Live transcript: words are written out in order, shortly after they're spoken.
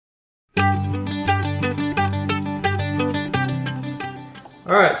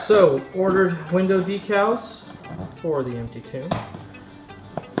Alright, so ordered window decals for the Empty Tomb.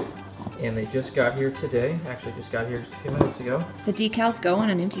 And they just got here today. Actually, just got here just a few minutes ago. The decals go on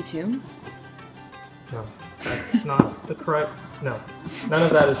an empty tomb? No, that's not the correct... No, none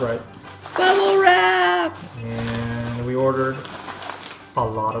of that is right. Bubble wrap! And we ordered a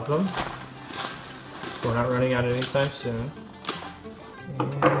lot of them. So we're not running out anytime soon.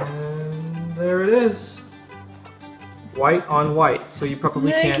 And there it is. White on white, so you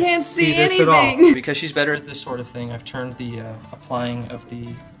probably can't see this anything. at all. Because she's better at this sort of thing, I've turned the applying of the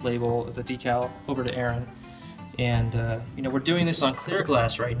label, of the decal, over to Erin. And you know, we're doing this on clear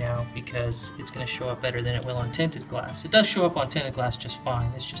glass right now because it's going to show up better than it will on tinted glass. It does show up on tinted glass just fine,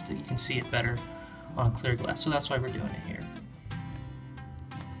 it's just that you can see it better on clear glass, so that's why we're doing it here.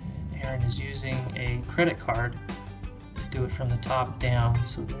 And Erin is using a credit card to do it from the top down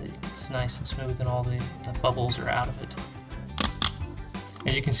so that it's nice and smooth and all the bubbles are out of it.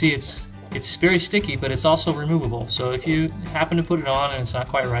 As you can see, it's very sticky, but it's also removable. So if you happen to put it on and it's not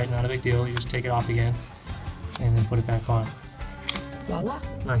quite right, not a big deal. You just take it off again and then put it back on. Voila.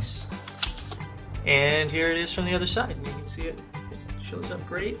 Nice. And here it is from the other side. You can see it shows up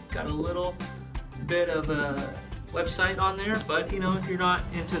great. Got a little bit of a website on there, but you know, if you're not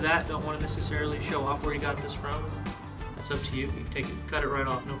into that, don't want to necessarily show off where you got this from, that's up to you. You can take it, cut it right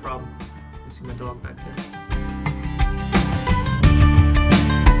off, no problem. You can see my dog back there.